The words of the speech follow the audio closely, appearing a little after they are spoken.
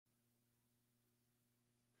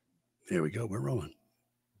Here we go. We're rolling.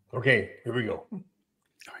 Okay, here we go. All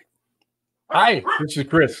right. Hi, this is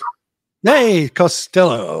Chris. Hey,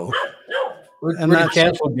 Costello. We're pretty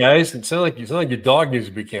canceled, guys. It sounds like your dog needs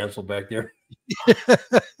to be canceled back there.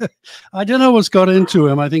 I don't know what's got into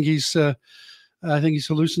him. I think he's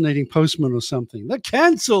hallucinating postman or something. They're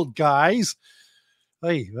canceled, guys.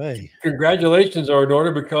 Hey. Congratulations are in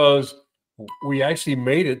order because we actually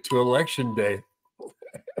made it to election day.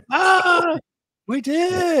 We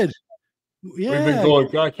did. Yeah. We've been going,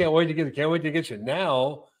 God, can't wait to get you.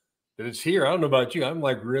 Now that it's here, I don't know about you. I'm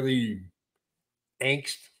like really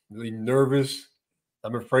angst, really nervous.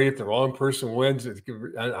 I'm afraid if the wrong person wins, I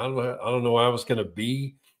don't know how it's going to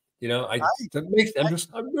be. You know, I'm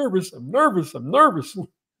nervous. I'm nervous.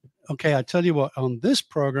 Okay, I tell you what, on this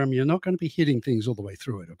program, you're not going to be hitting things all the way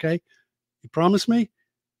through it, okay? You promise me?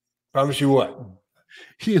 Promise you what?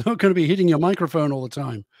 You're not going to be hitting your microphone all the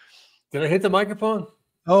time. Did I hit the microphone?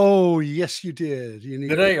 Oh, yes, you did.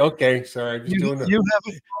 Did I? Okay, sorry. I'm just doing that.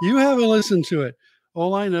 You haven't listened to it.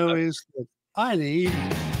 All I know is that I need...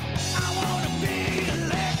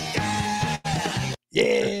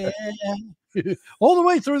 Yeah. All the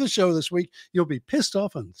way through the show this week, you'll be pissed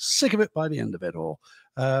off and sick of it by the end of it all.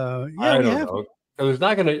 I don't know. It's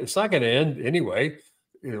not gonna end anyway.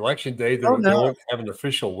 Election day, they won't have an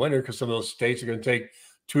official winner because some of those states are going to take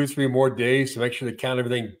 2 or 3 more days to make sure they count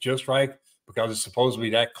everything just right because it's supposed to be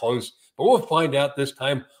that close. But we'll find out this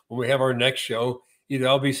time when we have our next show. Either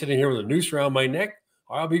I'll be sitting here with a noose around my neck,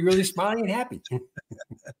 or I'll be really smiling and happy.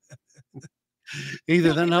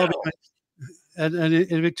 Either then I'll be. And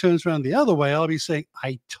if it turns around the other way, I'll be saying,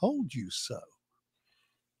 I told you so.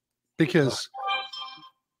 Because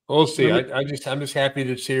we'll see. I'm just happy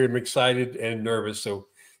to see her. I'm excited and nervous. So,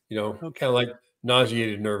 kind of like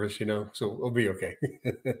nauseated nervous, so we'll be okay.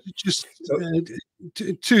 Just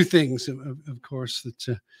two things, of course.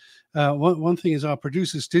 That one thing is our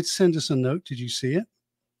producers did send us a note. Did you see it?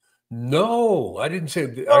 No, I didn't say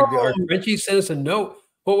it. Our Frenchie sent us a note.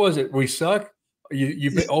 What was it? We suck.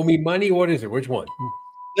 You owe me money. What is it? Which one?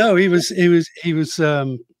 No, he was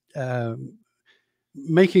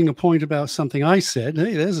making a point about something I said.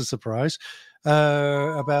 Hey, there's a surprise.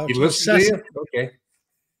 About you listened to you? Okay.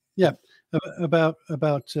 Yeah, about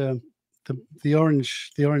the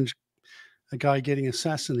orange guy getting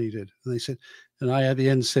assassinated. And they said, and I at the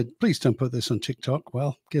end said, please don't put this on TikTok.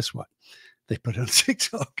 Well, guess what? They put it on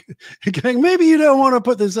TikTok. Going, maybe you don't want to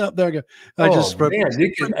put this up there.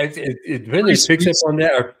 If Vinny picks up on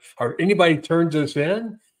that, or anybody turns us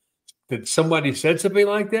in, that somebody said something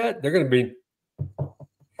like that, they're going to be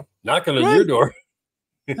knocking on your door.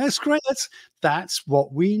 That's great. That's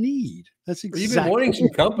what we need. That's exactly. You've been wanting some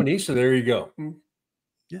company, so there you go.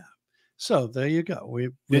 Yeah. So there you go.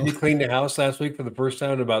 Did you clean the house last week for the first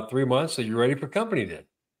time in about 3 months? So you're ready for company then?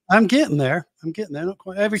 I'm getting there. Not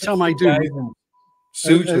quite. Every time I do.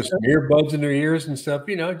 Suits with earbuds in their ears and stuff,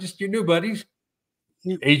 just your new buddies.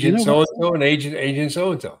 Agent so-and-so and agent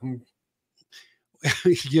so-and-so.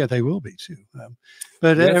 Yeah, they will be too.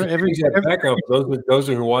 But every background, for those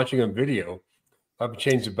who are watching on video, I've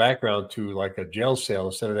changed the background to like a jail cell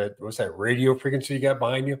instead of that. What's that radio frequency you got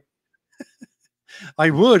behind you? I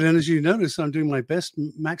would. And as you notice, I'm doing my best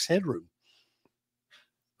Max Headroom.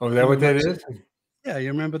 Oh, is that what that is? Yeah, you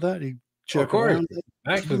remember that? He of course.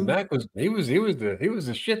 Max was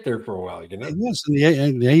the shit there for a while, He was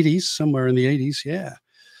in the 80s, somewhere in the 80s, yeah.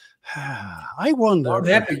 I wonder.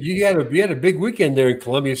 You had a big weekend there in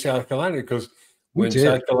Columbia, South Carolina, because when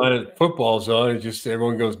South Carolina football's on, it's just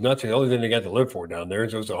everyone goes nuts. The only thing they got to live for down there.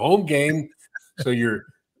 So it's a home game. So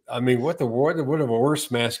what a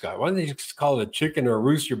worse mascot. Why don't they just call it a chicken or a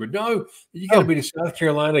rooster? But no, you got to be the South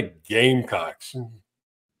Carolina Gamecocks.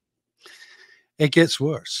 It gets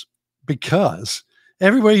worse because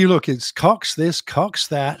everywhere you look, it's Cox this, Cox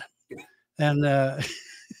that, and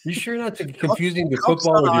you sure not confusing the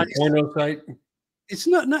football with your porno site? It's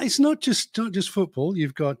not. No, it's not just football.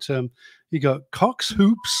 You've got Cox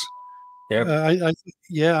hoops. Yeah.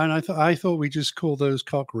 And I thought we just call those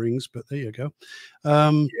cock rings, but there you go.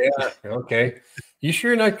 Yeah. Okay. You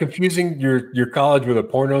sure not confusing your college with a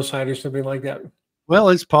porno site or something like that? Well,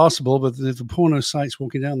 it's possible, but if the porno site's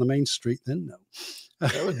walking down the main street, then no.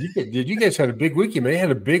 You guys had a big weekend, man. You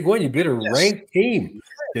had a big one. You beat a ranked team.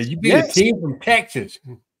 You beat a team from Texas.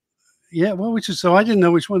 Yeah, well, so I didn't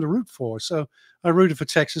know which one to root for. So I rooted for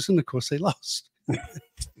Texas, and of course they lost.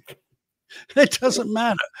 It doesn't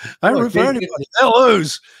matter. I root for anybody. They'll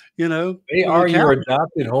lose, They are your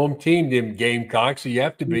adopted home team, them Gamecocks. So you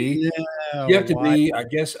have to be. Yeah, you have to be, I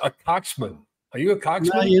guess, a Coxman. Are you a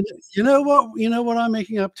Coxman? No, you know what? I'm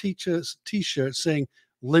making up t-shirts saying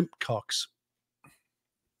limp cocks.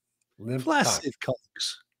 Flaccid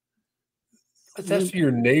cocks. That's for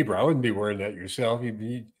your neighbor. I wouldn't be wearing that yourself.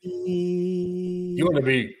 You want to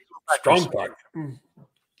be strong cock.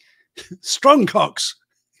 Strong cocks.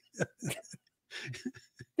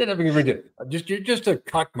 You're just a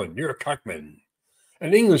cockman. You're a cockman.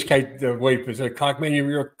 An English kite way is a cockman.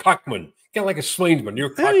 You're a cockman. Kind of like a swainman. You're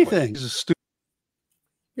a cockman. Anything.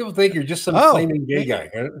 People think you're just some flaming gay guy.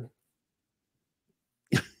 Huh?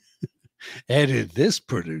 Edit this,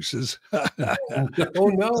 producers. Oh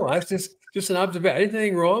no, that's just an observation.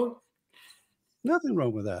 Anything wrong? Nothing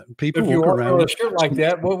wrong with that. People if you walk walk around with a shirt like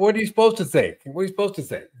that, what are you supposed to think? What are you supposed to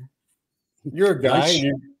think? You're a guy,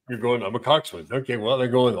 and you're going, I'm a coxswain. Okay, well, they're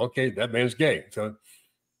going, okay, that man's gay. So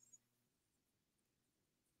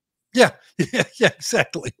yeah,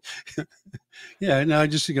 exactly. Yeah, no,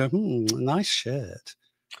 just go, nice shirt.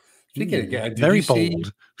 Speaking of guys, very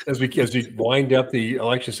bold. As we wind up the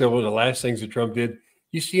election, so one of the last things that Trump did,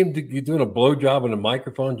 you see him doing a blowjob on a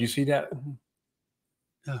microphone. Do you see that?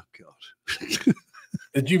 Oh God!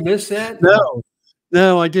 Did you miss that?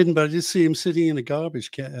 No, I didn't. But I did see him sitting in a garbage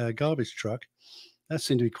truck. That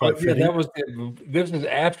seemed to be quite fitting. This was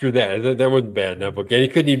after that. That wasn't bad enough. Okay, he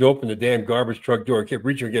couldn't even open the damn garbage truck door. He kept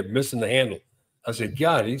reaching and kept missing the handle. I said,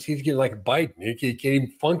 God, he's getting like a bite. He can't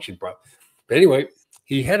even function properly. But anyway,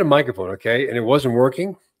 he had a microphone, okay, and it wasn't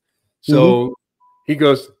working. So he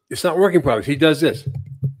goes, it's not working properly. He does this.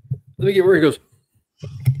 Let me get where he goes.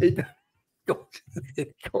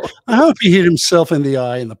 I hope he hit himself in the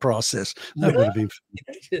eye in the process. That would have been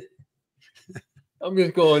funny. I'm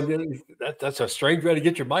just going, that's a strange way to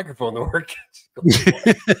get your microphone to work.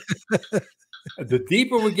 The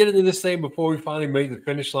deeper we get into this thing before we finally make the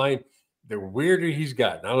finish line, the weirder he's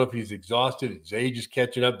gotten. I don't know if he's exhausted, his age is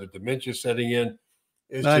catching up, the dementia setting in.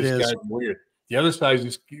 It's gotten weird. The other side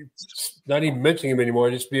is just not even mentioning him anymore,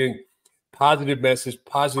 just being positive message.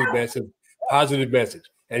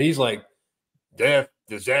 And he's like, death,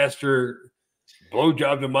 disaster,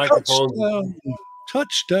 blowjob the microphone.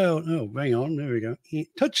 Touchdown. Oh, hang on. There we go.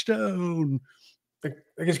 Touchdown.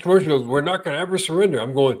 I guess commercial goes, we're not going to ever surrender.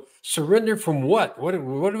 I'm going, surrender from what? What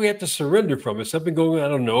do we have to surrender from? Is something going on I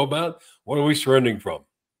don't know about? What are we surrendering from?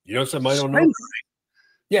 You know something I don't know?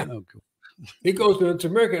 Yeah. Oh, cool. He goes to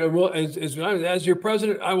America, and well, as your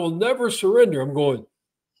president, I will never surrender. I'm going.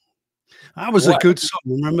 That was a good song.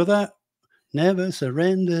 Remember that? Never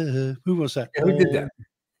surrender. Who was that? Who did that?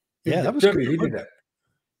 Yeah, that was good. Who did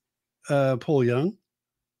that? Paul Young.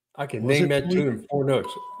 I can name that tune in 4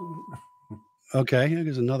 notes. Okay,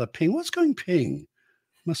 here's another ping. What's going ping?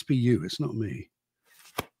 Must be you. It's not me.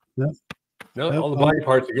 No, all the body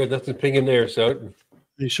parts are good. Nothing ping in there. So, are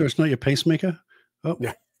you sure it's not your pacemaker? Oh,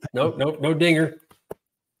 no dinger.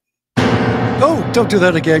 Oh, don't do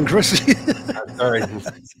that again, Chris. I'm sorry.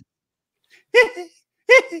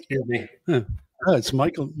 Excuse me. Oh, it's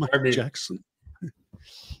Michael Jackson.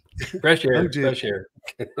 Fresh air. Fresh air.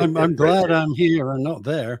 I'm glad I'm here and not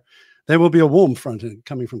there. There will be a warm front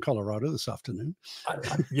coming from Colorado this afternoon.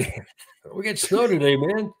 Yeah, we get snow today,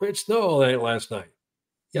 man. We had snow all night last night.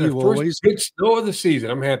 Yeah, the first good snow of the season.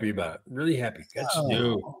 I'm happy about it. Really happy. Got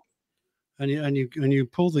snow. And you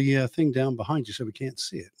pull the thing down behind you so we can't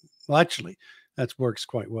see it. Well, actually, that works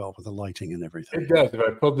quite well with the lighting and everything. It does. If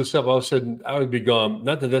I pulled this up, all of a sudden I would be gone.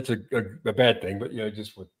 Not that that's a bad thing, but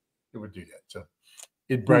it would do that. So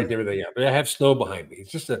it brightened everything up. But I have snow behind me.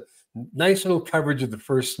 It's just a nice little coverage of the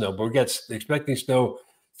first snow. But we got expecting snow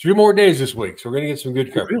 3 more days this week, so we're going to get some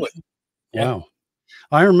good coverage. Really? Yeah. Wow.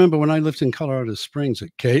 I remember when I lived in Colorado Springs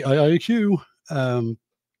at KIIQ,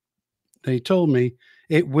 they told me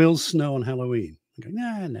it will snow on Halloween. I go,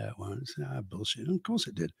 no, it won't. Bullshit. And of course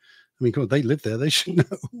it did. I mean, they live there. They should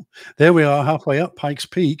know. There we are, halfway up Pikes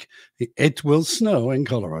Peak. It will snow in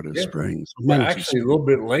Colorado Springs. We're actually a little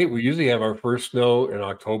bit late. We usually have our first snow in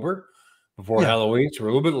October before Halloween. So we're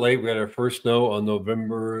a little bit late. We had our first snow on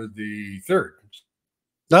November the 3rd.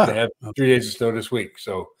 We have 3 days of snow this week.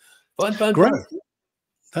 So fun. Great.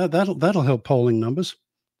 That'll help polling numbers.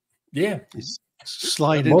 Yeah.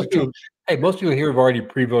 Slide most people here have already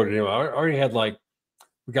pre-voted. I already had we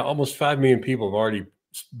got almost 5 million people have already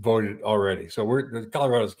voted already. So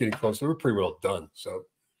Colorado's getting close. So we're pretty well done. So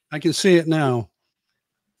I can see it now.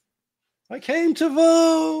 I came to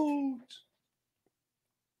vote.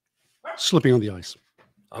 Slipping on the ice.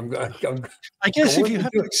 I guess if you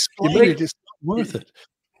have to explain it, it's not worth it.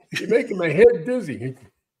 You're making my head dizzy.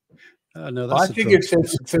 No, that's I figured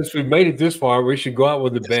since we've made it this far, we should go out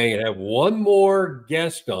with a bang and have one more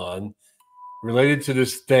guest on related to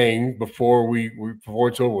this thing before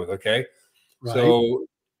it's over with. Okay. Right. So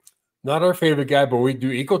not our favorite guy, but we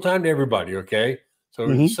do equal time to everybody. Okay. So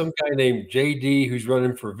it's some guy named JD who's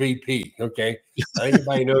running for VP. Okay.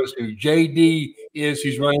 Anybody knows who JD is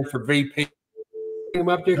who's running for VP? Bring him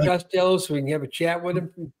up there, Costello, so we can have a chat with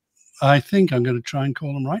him. I think I'm going to try and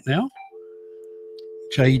call him right now.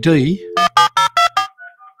 JD.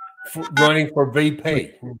 Running for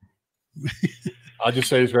VP. I'll just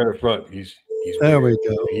say he's right up front. He's there weird. We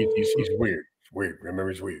go. He's weird. Weird. Remember,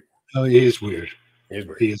 he's weird. Oh, he is weird. He is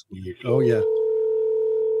weird. He is weird. Oh, yeah.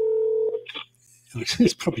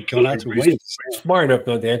 He's probably gone out to wait. He's smart enough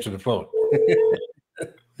not to answer the phone.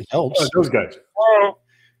 It helps. Those guys. Hello.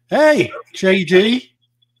 Hey, JD.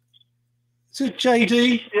 Is it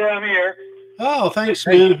JD? Yeah, I'm here. Oh, thanks,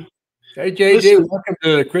 man. Hey, JD. Listen, welcome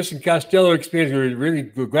to the Chris and Costello experience. We're really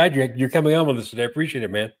glad you're coming on with us today. I appreciate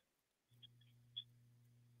it, man.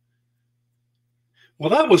 Well,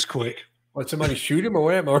 that was quick. What, somebody shoot him or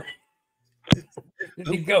whatever? Where'd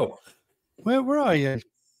he go? Where are you?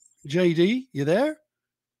 JD, you there?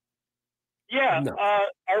 Yeah. No.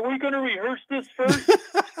 Are we going to rehearse this first?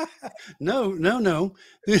 No.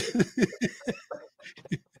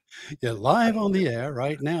 You're live on the air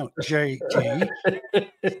right now, JD.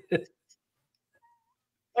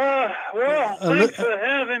 Well, thanks for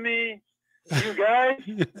having me, you guys.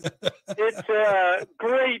 It's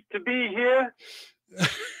great to be here.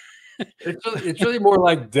 It's really more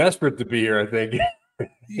like desperate to be here, I think.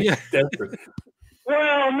 Yeah. Desperate.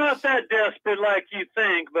 Well, not that desperate like you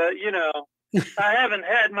think, but, you know, I haven't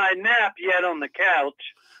had my nap yet on the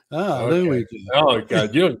couch. Oh, okay. There we go. Oh,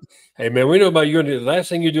 God. Hey, man, we know about you. The last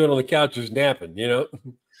thing you're doing on the couch is napping, you know?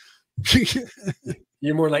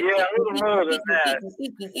 You're more like... Yeah, a little more than that.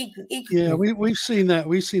 Yeah, we've seen that.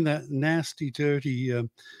 We've seen that nasty, dirty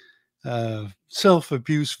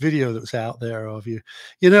self-abuse video that's out there of you.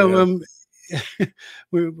 You know,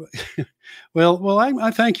 well,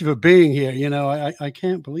 I thank you for being here. You know, I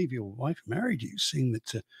can't believe your wife married you, seeing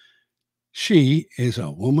that she is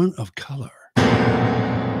a woman of color.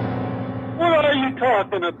 What are you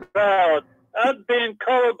talking about? I've been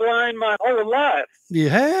colorblind my whole life. You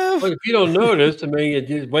have? Well, if you don't notice, I mean, you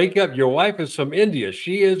just wake up. Your wife is from India.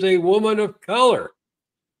 She is a woman of color.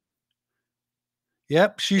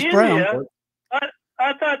 Yep, she's India? brown.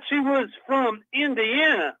 I thought she was from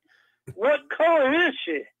Indiana. What color is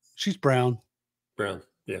she? She's brown. Brown,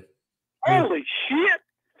 yeah. Holy shit!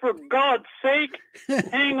 For God's sake,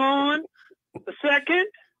 hang on a second.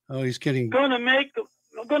 Oh, he's getting. I'm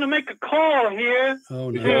gonna make a call here. Oh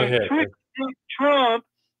no! Go ahead. To Trump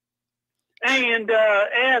and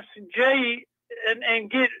ask Jay and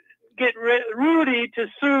get Rudy to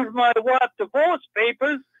serve my wife divorce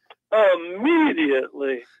papers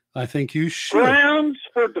immediately. I think you should. Grounds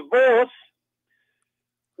for divorce.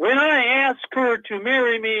 When I asked her to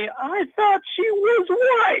marry me, I thought she was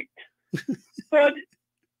white, but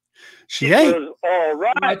she ain't. Was all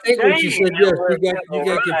right. I think when she said yes, you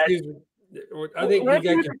got confused. I think you got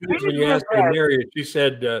confused when you asked her to marry her. She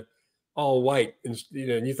said all white, and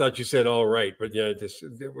you thought you said all right, but yeah, just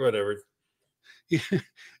whatever. Yeah.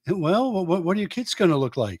 Well, what are your kids going to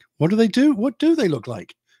look like? What do they do? What do they look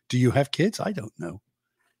like? Do you have kids? I don't know.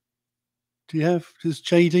 Does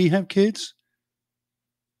JD have kids?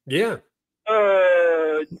 Yeah.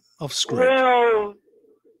 Off script. Well,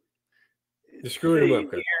 you're screwing him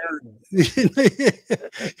up.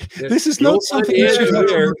 This is not something you should have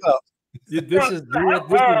to look up. This is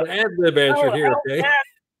an ad-lib answer here, okay?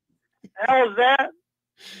 How's that?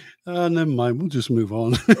 Never mind. We'll just move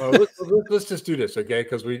on. Let's just do this, okay?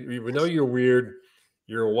 Because we know you're weird.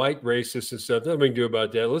 You're a white racist and stuff. Nothing we can do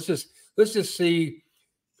about that. Let's just see.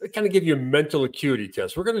 Kind of give you a mental acuity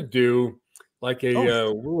test. We're going to do like a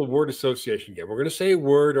little word association game. We're going to say a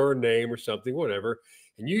word or a name or something, whatever,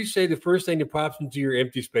 and you say the first thing that pops into your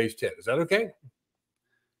empty space tent. Is that okay?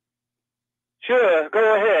 Sure.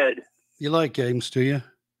 Go ahead. You like games, do you?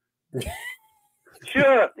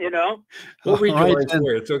 Sure. You know. We'll read your lines for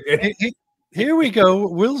you. It's okay. Here we go.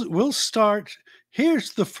 We'll start.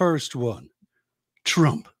 Here's the first one.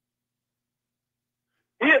 Trump.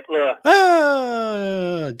 Hitler.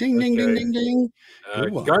 Ding, ding, ding, ding, ding.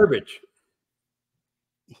 Garbage.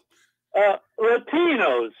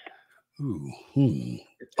 Latinos. Ooh,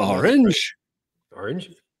 Orange. Orange.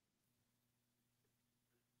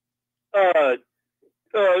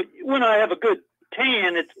 When I have a good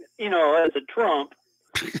tan, it's, as a Trump.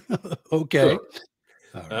 Okay.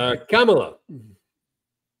 Right. Kamala.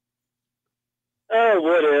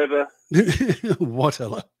 Whatever.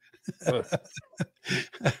 Whatever.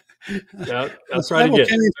 I'll try to get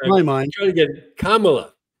my mind. Try to get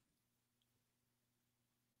Kamala.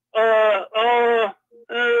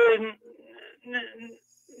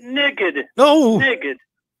 Naked. Oh, naked.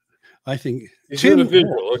 I think he's doing a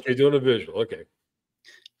visual. Okay, doing a visual. Okay.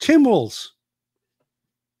 Timwells.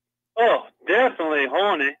 Oh, definitely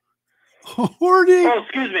horny. Horny. Oh,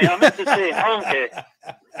 excuse me. I meant to say honky.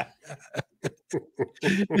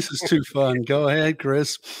 This is too fun. Go ahead,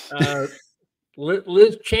 Chris.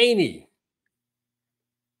 Liz Cheney.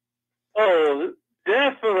 Oh,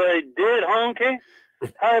 definitely did honky.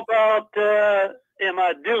 How about am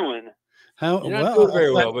I doing? You're not doing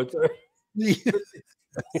very well, but you're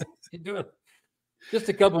doing just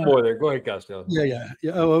a couple more there. Go ahead, Costello. Yeah.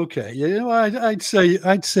 Oh, okay. Yeah, I'd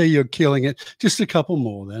say you're killing it. Just a couple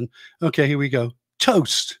more then. Okay, here we go.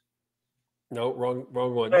 Toast. No, wrong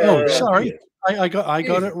one. Oh, sorry. I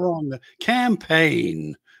got it wrong.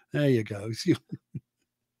 Campaign. There you go.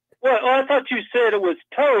 Well, I thought you said it was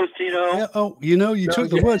toast, Yeah, you took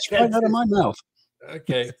the words right out of my mouth.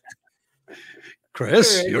 Okay.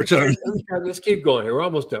 Chris, right, your turn. Let's keep going here. We're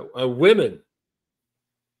almost done. Women.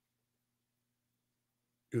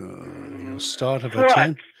 Start of a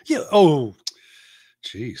 10. Yeah. Oh,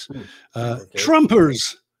 jeez. Okay.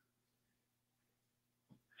 Trumpers.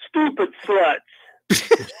 Stupid sluts.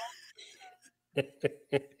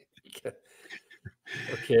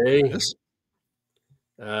 Okay. Yes.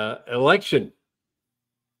 Election.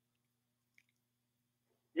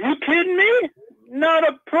 You kidding me? Not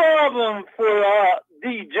a problem for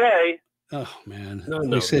DJ. Oh man! No.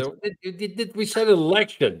 We said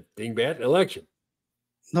election, dingbat. Election.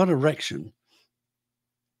 Not erection.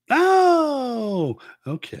 Oh,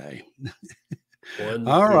 okay.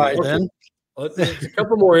 All right, then. A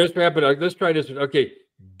couple more. Let's wrap it up. Let's try this one. Okay,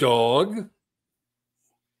 dog.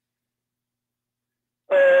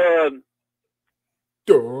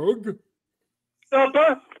 Dog.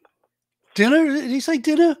 Supper. Dinner? Did he say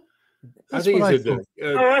dinner? That's I think he said dinner.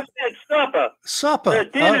 I said supper. Supper.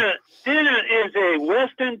 Dinner is a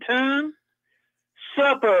Western term.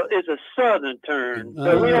 Supper is a Southern term.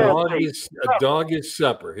 A dog is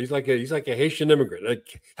supper. He's like a Haitian immigrant.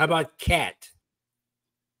 Like, how about cat?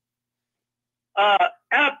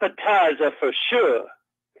 Appetizer for sure.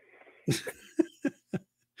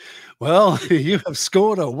 Well, you have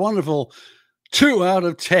scored a wonderful 2 out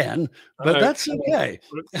of 10, but that's okay.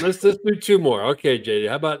 Let's do 2 more. Okay, JD.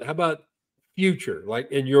 How about future? Like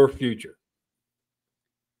in your future.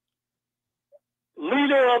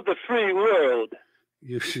 Leader of the free world.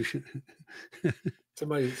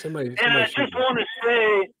 somebody. And I just want to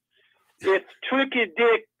say, if Tricky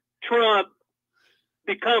Dick Trump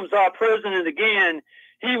becomes our president again,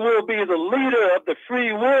 he will be the leader of the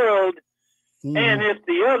free world. And if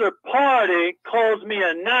the other party calls me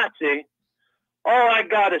a Nazi, all I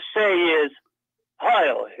got to say is,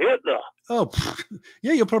 Heil Hitler. Oh,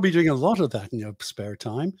 yeah, you're probably doing a lot of that in your spare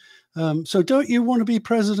time. So don't you want to be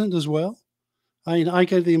president as well? I mean, I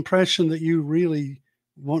get the impression that you really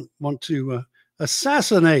want to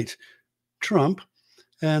assassinate Trump.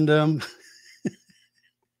 And I'm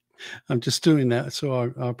just doing that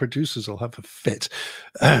so our producers will have a fit.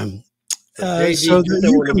 So that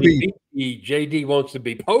you can be... JD wants to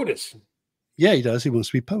be POTUS. Yeah, he does. He wants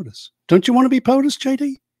to be POTUS. Don't you want to be POTUS,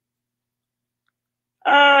 JD?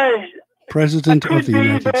 President of the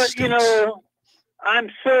United States. I'm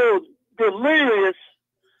so delirious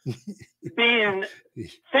being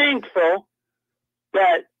thankful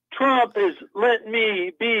that Trump has let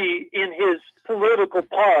me be in his political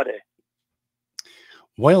party.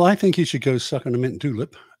 Well, I think you should go suck on a mint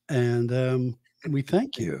julep, and we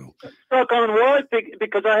thank you. Suck on what?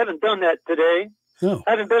 Because I haven't done that today. No.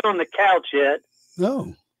 I haven't been on the couch yet.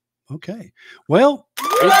 Oh, okay. Well,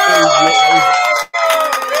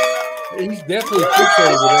 he's definitely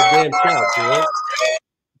fixated with that damn couch, right?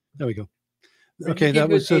 There we go. Okay, that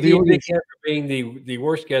was the audience for being the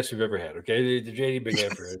worst guest we've ever had. Okay, the JD Big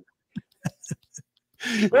Hand for it.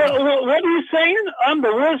 What are you saying? I'm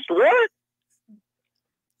the worst what?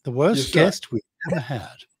 The worst guest we've ever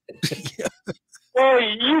had. Yeah. Well,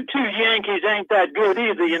 you two Yankees ain't that good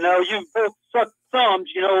either, You both suck thumbs,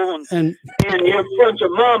 and you're a bunch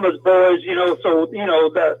of mama's boys, so,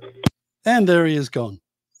 that. And there he is gone.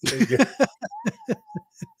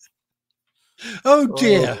 Oh,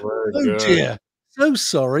 dear. Oh, dear. So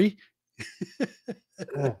sorry.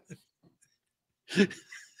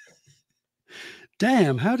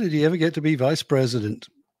 Damn, how did he ever get to be vice president?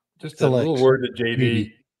 Just a little word to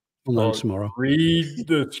JD. Tomorrow. Read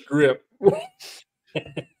the script.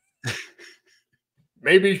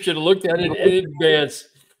 Maybe you should have looked at it in advance.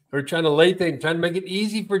 We're trying to make it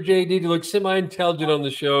easy for JD to look semi-intelligent on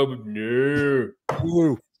the show, but no.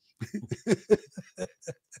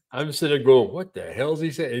 I'm sitting there going, what the hell is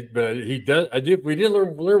he saying? But he does. We did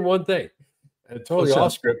learn one thing. I told you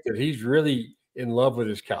off script that he's really in love with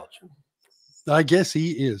his couch. I guess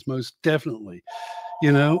he is, most definitely.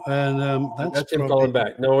 You know, and that's him calling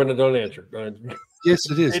back. No, don't answer. Yes,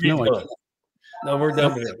 it is. No, no, we're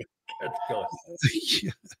done with it. That's gone.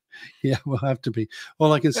 Yeah, we'll have to be.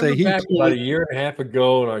 All I can say, back about a year and a half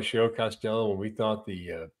ago on our show, Costello, when we thought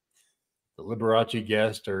the Liberace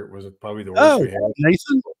guest, or was it probably the worst we had?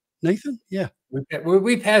 Nathan, yeah,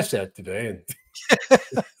 we passed that today, and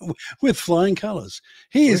with flying colors.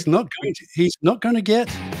 He's not going to get.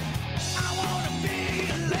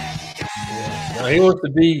 No, he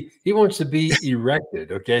wants to be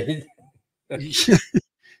erected. Okay,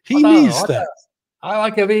 he needs that. I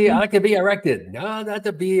like to be erected. No, not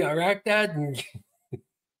to be erected.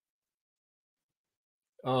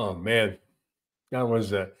 Oh man, that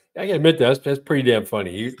was I gotta admit that's pretty damn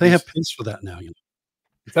funny. They have pins for that now. You know.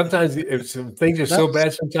 Sometimes some things are so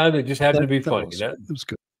bad. Sometimes they just happen to be funny. That was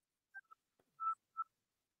good.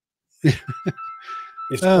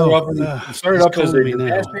 It started off as a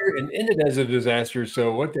disaster and ended as a disaster.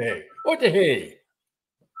 So what the hey? What the hey?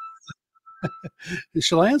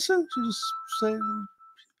 Shall I answer? Should I just say? What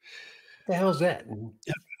the hell's that?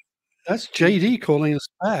 That's JD calling us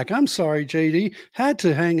back. I'm sorry, JD. Had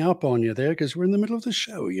to hang up on you there because we're in the middle of the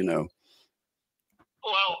show, you know.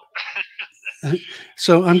 Well,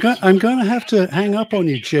 so I'm going to have to hang up on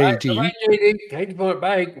you, JD. Bye, JD. Thank you for it.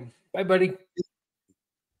 Bye, buddy.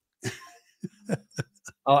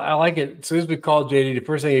 I like it. As soon as we call JD, the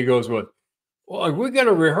first thing he goes with, "Well, are we going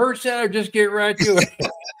to rehearse that or just get right to it?"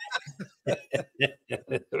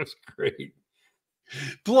 That was great.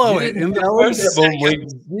 Blow it. You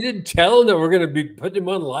didn't tell him that we're going to be putting him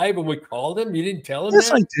on live when we called him? You didn't tell him that?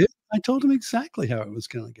 Yes, I did. I told him exactly how it was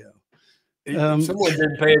going to go. Someone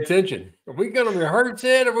didn't pay attention. Are we going to rehearse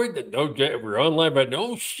it? Or we're on live, but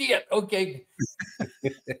no shit. Okay.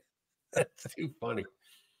 That's too funny.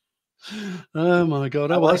 Oh my God!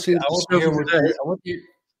 I want to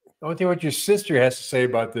hear what your sister has to say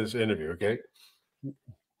about this interview. Okay,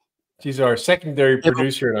 she's our secondary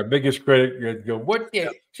producer and our biggest critic. You go, what the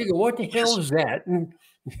hell is that?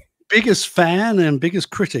 Biggest fan and biggest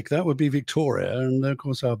critic, that would be Victoria, and of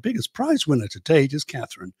course our biggest prize winner to date is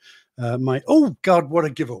Catherine. Oh God, what a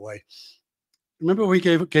giveaway! Remember we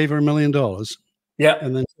gave her $1 million. Yeah,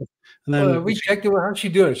 and then we checked her. How's she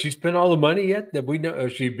doing? She spent all the money yet? That we know?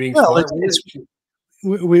 Is she being smart?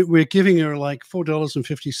 We're giving her like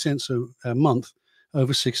 $4.50 a month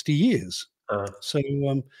over 60 years. So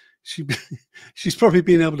she's probably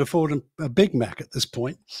been able to afford a Big Mac at this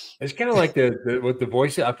point. It's kind of like with the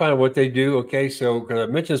voices. I find what they do. Okay, so because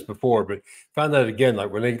I mentioned this before, but found that again,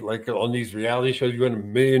 like when they on these reality shows, you win $1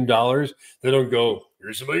 million. They don't go,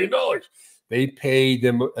 "Here's $1 million." They pay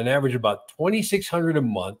them an average of about $2,600 a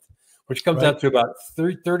month, which comes out to about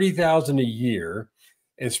 $30,000 a year,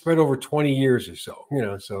 and spread over 20 years or so. You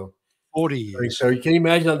know, so 40 years. So you can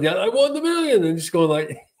imagine, I won the $1 million, and just going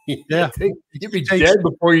like, yeah, you'd be dead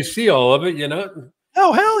before you see all of it. You know?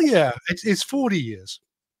 Oh hell yeah! It's 40 years.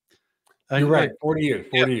 You're right. 40 years.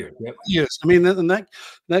 40 years. Yep. Yes. I mean, and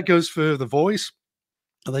that goes for The Voice.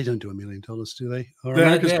 Oh, they don't do $1 million, do they?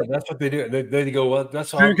 Yeah, that's what they do. They go, well,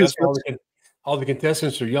 that's all the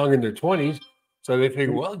contestants are young in their 20s. So they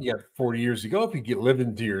figure, well, you have 40 years to go. If you live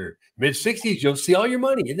into your mid-60s, you'll see all your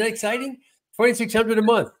money. Isn't that exciting? $2,600 a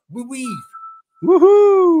month. Woo-wee.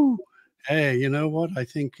 Woohoo! Hey, you know what? I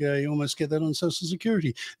think you almost get that on Social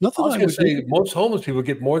Security. Not that I was going to say most homeless people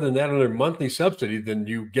get more than that on their monthly subsidy than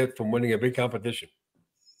you get from winning a big competition.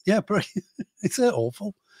 Yeah, but it's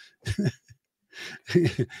awful.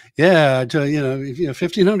 Yeah,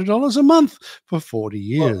 $1,500 a month for 40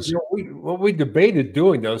 years. Well, what we debated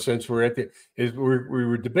doing though, since we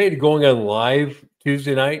were debating going on live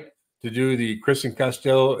Tuesday night to do the Chris and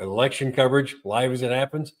Costello election coverage live as it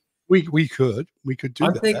happens. We could do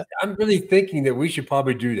that. I'm really thinking that we should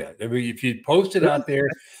probably do that. I mean, if you post it out there,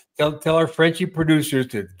 tell our Frenchy producers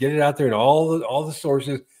to get it out there in all the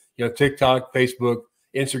sources, TikTok, Facebook,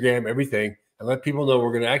 Instagram, everything. And let people know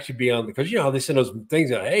we're going to actually be on, because you know how they send those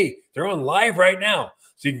things out. Hey, they're on live right now.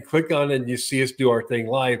 So you can click on it and you see us do our thing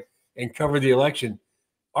live and cover the election.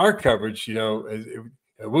 Our coverage, we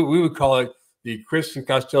would call it the Chris and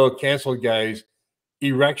Costello canceled guys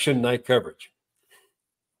erection night coverage.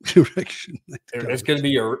 Erection night coverage. It's going to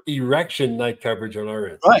be your erection night coverage on our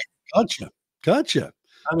end. Right. Gotcha.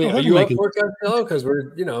 I mean, are you up for it, Costello? Because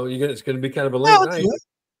it's going to be kind of a late night.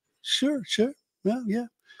 Sure. Well, yeah.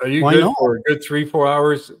 Are you good for a good 3-4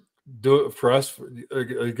 hours? Do it for us, a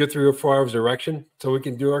good 3 or 4 hours erection, so we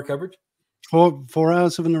can do our coverage. 4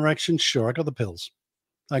 hours of an erection, sure. I got the pills.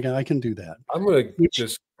 I can do that. I'm going to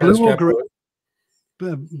just blue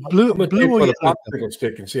blue or yellow. a popsicle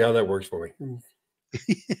stick and see how that works for me.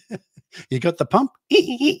 You got the pump?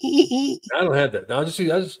 I don't have that. I'll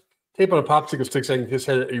just tape on a popsicle stick so I can just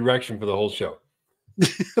have an erection for the whole show.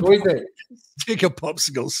 What do you think? Take a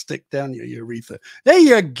popsicle stick down your urethra. There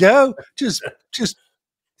you go. Just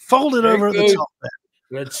fold it over at the top there.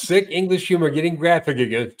 That sick English humor getting graphic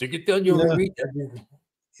again. Stick it down your urethra.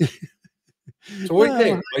 So what do you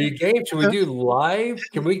think? Are you game? Should we do live?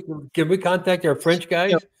 Can we contact our French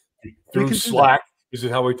guys through Slack? This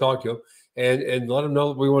is how we talk to them, and let them know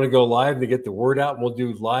that we want to go live to get the word out. And we'll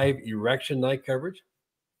do live erection night coverage.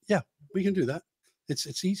 Yeah, we can do that.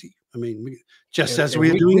 It's easy. I mean, as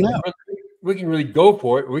we're doing now. We can really go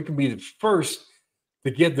for it. We can be the first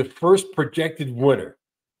to give the first projected winner.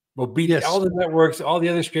 We'll beat all the networks, all the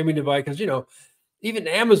other streaming devices. Even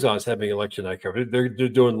Amazon's having election night coverage. They're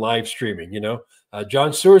doing live streaming.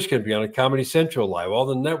 John Stewart's going to be on a Comedy Central live. All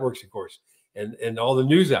the networks, of course, and all the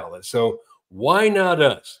news outlets. So why not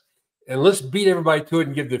us? And let's beat everybody to it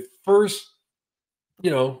and give the first.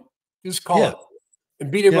 Just call it and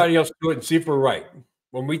beat everybody else to it and see if we're right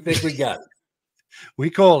when we think we got it. We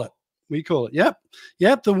call it.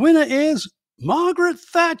 Yep. The winner is Margaret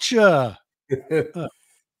Thatcher.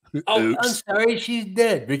 I'm sorry, she's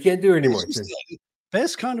dead. We can't do it anymore.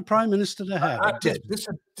 Best kind of prime minister to have. This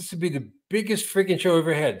would be the biggest freaking show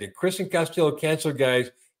ever had. The Chris and Costello Cancel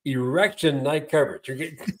Guys erection night coverage. You're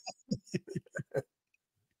getting.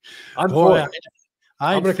 I'm going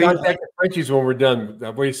to contact the Frenchies when we're done.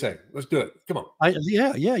 What do you say? Let's do it. Come on.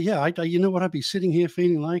 Yeah. You know what? I'd be sitting here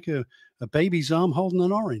feeling like a baby's arm holding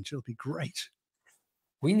an orange. It'll be great.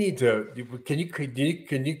 We need to. Can you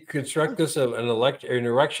construct us an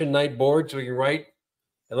erection night board so we can write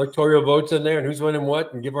electoral votes in there and who's winning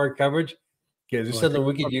what and give our coverage? Is this something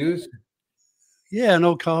we could use? Yeah, an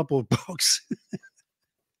old cardboard box.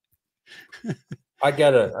 I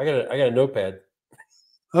got a notepad.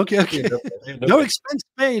 Okay. No expense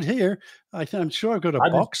paid here. I'm sure I've got a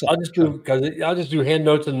box. I'll just do hand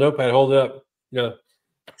notes in the notepad. Hold it up.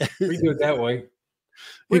 We do it that way.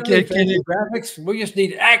 We don't need graphics. We just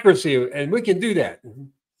need accuracy, and we can do that.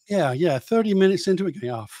 Yeah. 30 minutes into it,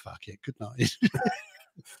 oh fuck it, good night.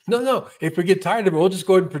 No. If we get tired of it, we'll just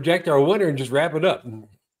go ahead and project our winner and just wrap it up.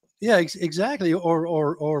 Yeah, exactly.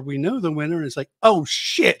 Or we know the winner, and it's like, oh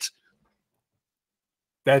shit.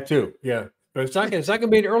 That too, yeah. But it's not gonna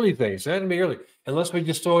be an early thing. It's not gonna be early unless we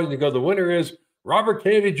just throw it and go. The winner is Robert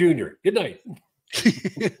Kennedy Jr. Good night.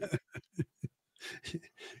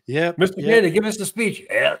 Yeah, Mr. Kennedy, give us the speech.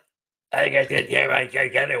 Yeah, I got that. Yeah, I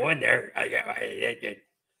got a winner.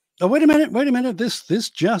 Oh, wait a minute. This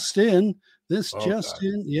just in. In.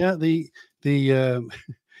 Yeah, the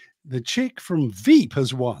chick from Veep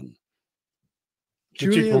has won.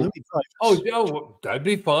 Julia. That'd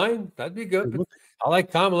be fine. That'd be good. But I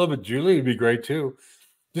like Tom a little bit. Julie would be great too.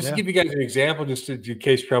 Just to give you guys an example, just in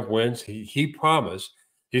case Trump wins, he promised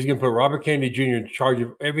he's going to put Robert Kennedy Jr. in charge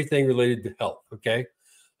of everything related to health. Okay.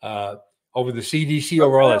 Over the CDC,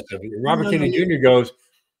 over all that stuff. And Robert Kennedy Jr. goes,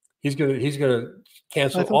 he's gonna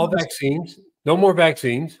cancel all vaccines, no more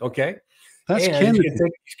vaccines. Okay, that's and Kennedy. He's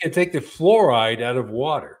gonna take the fluoride out of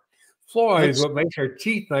water. Fluoride is what makes our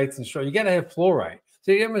teeth nice and strong. You got to have fluoride.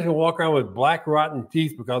 So you're going to walk around with black, rotten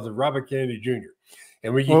teeth because of Robert Kennedy Jr.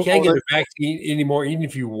 And you can't get a vaccine anymore, even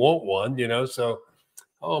if you want one. So,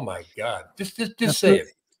 oh my God, just say it.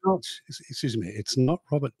 Excuse me, it's not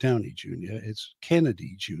Robert Downey Jr. It's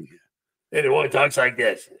Kennedy Jr. And it only talks like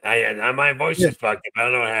this. My voice is fucked up. I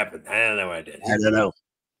don't know what happened. I don't know what I did. I don't know.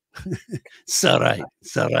 It's all right.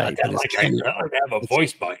 I like to have a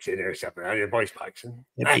voice box in there or something. I need a voice box.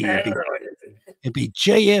 It'd be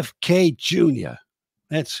JFK Jr.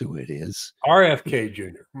 That's who it is. RFK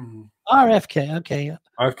Jr. Mm-hmm. RFK. Okay.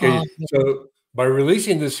 RFK. So by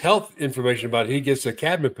releasing this health information about he gets a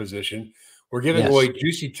cabinet position, we're giving away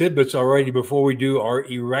juicy tidbits already before we do our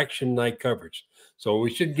erection night coverage. So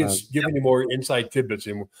we shouldn't give any more inside tidbits.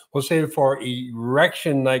 And we'll save it for our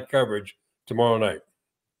erection night coverage tomorrow night.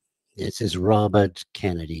 This is Robert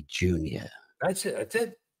Kennedy Jr. That's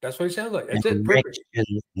it. That's what he sounds like. That's it. Perfect.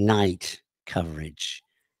 Night coverage.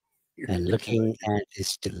 And looking at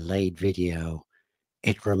this delayed video,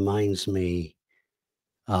 it reminds me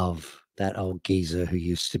of that old geezer who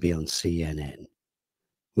used to be on CNN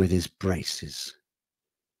with his braces.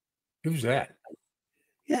 Who's that?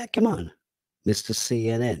 Yeah, come on. Mr.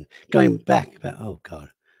 CNN. Going back about, oh God.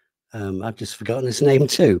 I've just forgotten his name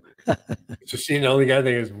too. So seeing the only guy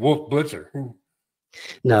thing is Wolf Blitzer.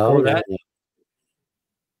 No. Before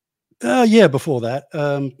that? Yeah, before that.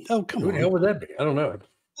 Oh, come on. Who the hell would that be? I don't know.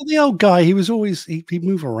 the old guy, he was always he'd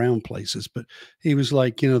move around places, but he was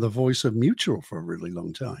like, the voice of Mutual for a really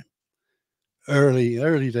long time.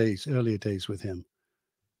 Earlier days with him.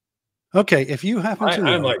 Okay, if you happen to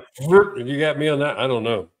know, I'm like, you got me on that. I don't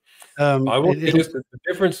know. I will say this: the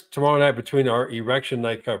difference tomorrow night between our erection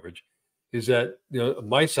night coverage is that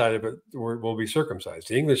my side of it will be circumcised.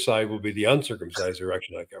 The English side will be the uncircumcised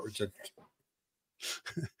erection night coverage.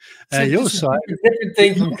 Your side, different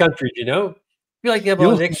thing from countries, You like to have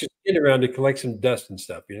all the extra skin around to collect some dust and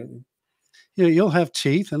stuff, You'll have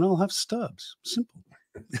teeth, and I'll have stubs. Simple.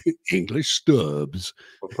 English stubs.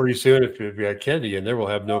 Well, pretty soon, if we had Kennedy in there, we'll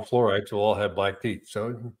have no fluoride, so we'll all have black teeth.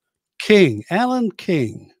 So, Alan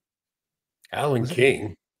King. Alan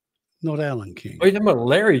King? Not Alan King. Oh, you're talking about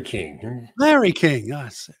Larry King. Larry King. I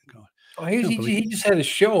said, God. Oh, he just had a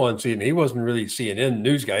show on CNN. He wasn't really a CNN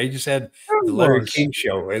news guy. He just had the Larry King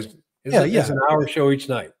show as an hour show each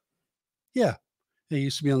night. Yeah. He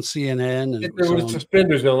used to be on CNN. And there was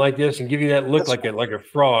suspenders on like this and give you that look like a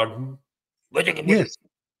frog. Yes.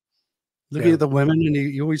 Looking at the women, and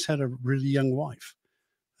he always had a really young wife.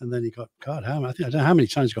 And then he got, I don't know how many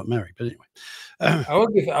times he got married, but anyway.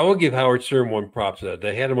 I will give Howard Stern one prop to that.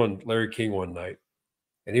 They had him on Larry King one night,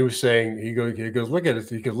 and he was saying, he goes, look at it.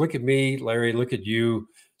 He goes, look at me, Larry, look at you.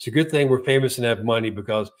 It's a good thing we're famous and have money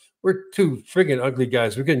because we're two friggin' ugly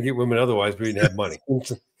guys. We couldn't get women otherwise. We didn't have money. We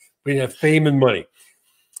didn't have fame and money.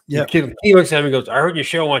 Yeah. He looks at him and goes, I heard your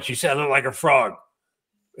show once. You sounded like a frog.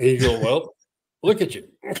 And he goes, well, look at you.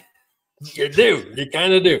 You do. You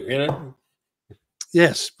kind of do,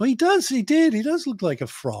 Yes, well, he does. He does look like a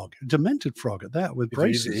frog, a demented frog at that, with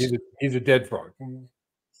braces. He's a dead frog.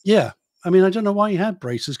 Yeah. I mean, I don't know why he had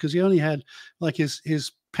braces, because he only had, like,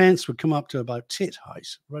 his pants would come up to about tit height,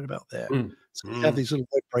 right about there. So he had these little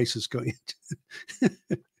white braces going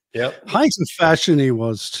into. Yep. Height of fashion he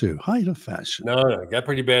was too. Height of fashion. No, got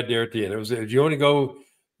pretty bad there at the end. It was, if you want to go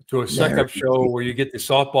to a suck-up show where you get the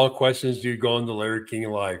softball questions, you go on the Larry King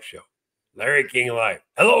Live show. Larry King Live.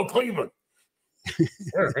 Hello, Cleveland.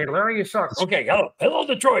 Hey, Larry, you suck. Okay, hello,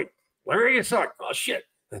 Detroit. Larry, you suck. Oh, shit.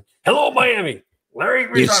 Hello, Miami. Larry,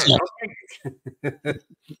 resign. Okay.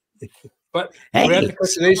 But we have to cut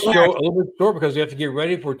today's show a little bit short because we have to get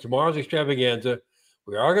ready for tomorrow's extravaganza.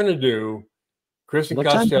 We are going to do Chris and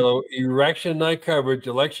Costello erection night coverage,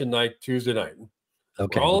 election night, Tuesday night.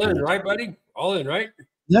 Okay, we're all in, right, buddy? All in, right?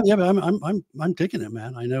 Yeah, but I'm digging it,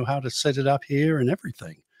 man. I know how to set it up here and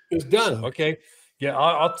everything. It's done. So. Okay. Yeah,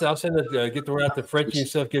 I'll send it. Get the word out to Frenchie and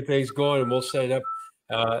stuff. Get things going, and we'll set it up.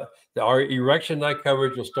 Our erection night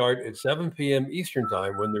coverage will start at 7 p.m. Eastern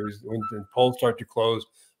time when the polls start to close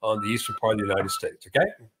on the eastern part of the United States. Okay.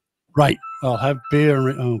 Right. I'll have beer.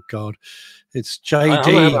 Oh God, it's JD.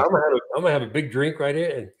 I'm gonna have a big drink right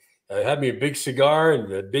here, and have me a big cigar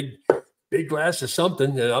and a big glass of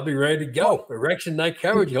something, and I'll be ready to go. Erection night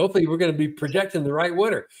coverage. Hopefully, we're going to be projecting the right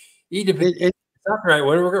winner. Even if it's not the right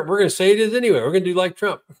winner, we're going to say it is anyway. We're going to do like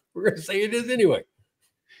Trump. We're going to say it is anyway.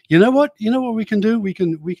 You know what? You know what we can do? We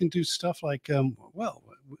can do stuff like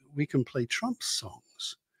we can play Trump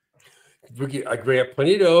songs. We have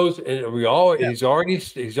plenty of those, and he's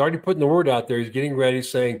already putting the word out there. He's getting ready,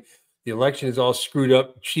 saying the election is all screwed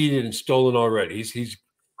up, cheated, and stolen already. He's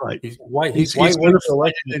right. He's white. He's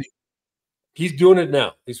doing it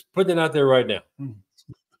now. He's putting it out there right now,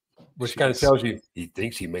 which kind of tells you he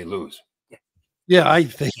thinks he may lose. Yeah, I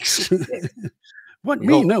think so. What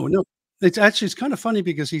me? No. It's kind of funny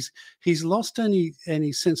because he's lost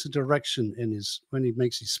any sense of direction when he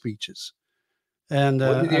makes his speeches. And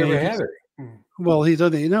when did he ever have it? Well, he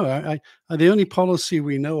doesn't. The only policy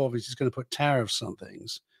we know of is he's going to put tariffs on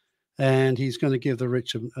things, and he's going to give the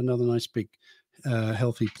rich another nice big,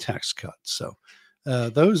 healthy tax cut. So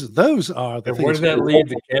those are the things. Where does that leave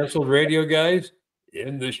the canceled radio guys?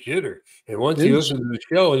 In the shitter. And once he listens to the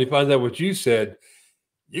show and he finds out what you said,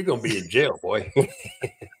 you're going to be in jail, boy.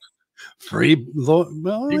 Maybe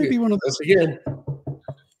one of those again.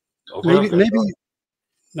 Maybe.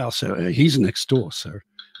 No, sir, he's next door, sir.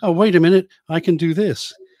 Oh, wait a minute. I can do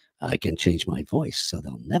this. I can change my voice so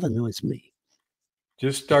they'll never know it's me.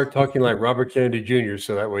 Just start talking like Robert Kennedy Jr.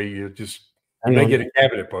 so that way you may get a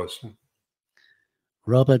cabinet post.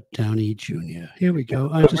 Robert Downey Jr. Here we go.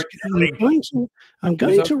 I'm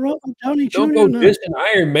going to Robert Downey Jr. Don't go dissing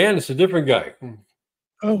Iron Man. It's a different guy.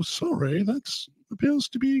 Oh, sorry. That appears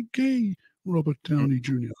to be gay, Robert Downey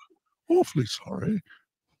Jr. Awfully sorry.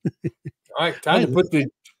 All right, time to put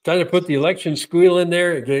the election squeal in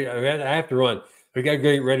there. I have to run. We got to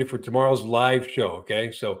get ready for tomorrow's live show.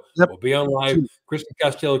 Okay, so we'll be on live. Chris and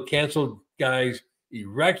Costello canceled, guys.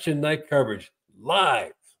 Erection night coverage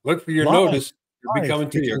live. Look for your notice. It'll be coming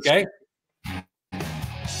to you, okay?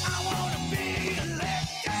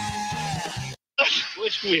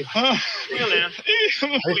 Squeal. Squeal now.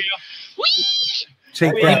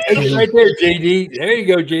 Take Yeah, that. take it right there, JD. There you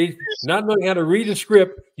go, JD. Not knowing how to read a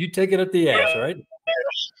script, you take it up the ass, all right?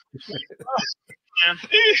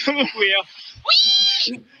 Squeal.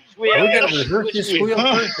 Squeal. We got to rehearse this squeal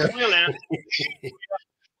first. Squeal now.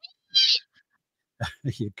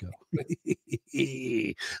 There you go.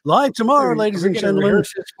 Live tomorrow, ladies and gentlemen.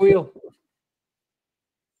 Rehearse this squeal.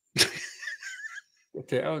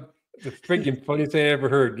 Okay, the freaking funniest thing I ever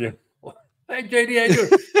heard. Yeah. Hey, JD, how you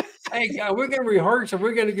doing? Hey, we're going to rehearse and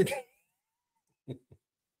we're going to get.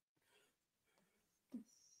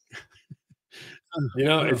 You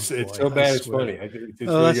know, it's so bad it's funny.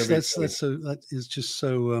 That is just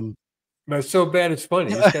so. It's so bad it's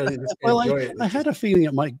funny. Well, I had a feeling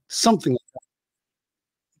it might something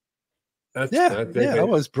like that. Yeah, that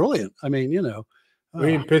was brilliant. I mean, you know,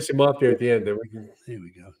 we didn't piss him off there at the end. There we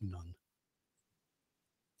go. None.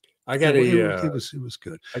 I got it was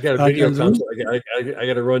good. I got a video consult. I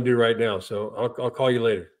got to run to right now, so I'll call you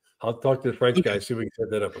later. I'll talk to the French guy, see if we can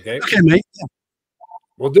set that up. Okay. Okay, mate. Yeah.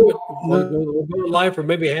 We'll do it. We'll do it live for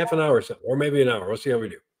maybe half an hour or so, or maybe an hour. We'll see how we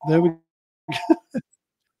do. There we go.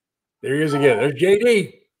 There he is again. There's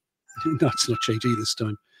JD. No, it's not JD this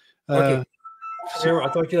time. Okay.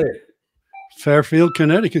 I'll talk to you later. Fairfield,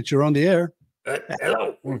 Connecticut. You're on the air.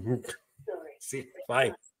 Hello. See,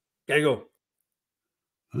 bye. Gotta go.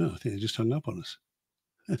 Oh, I think they just hung up on us.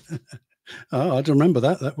 Oh, I'd remember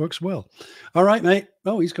that. That works well. All right, mate.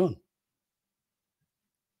 Oh, he's gone.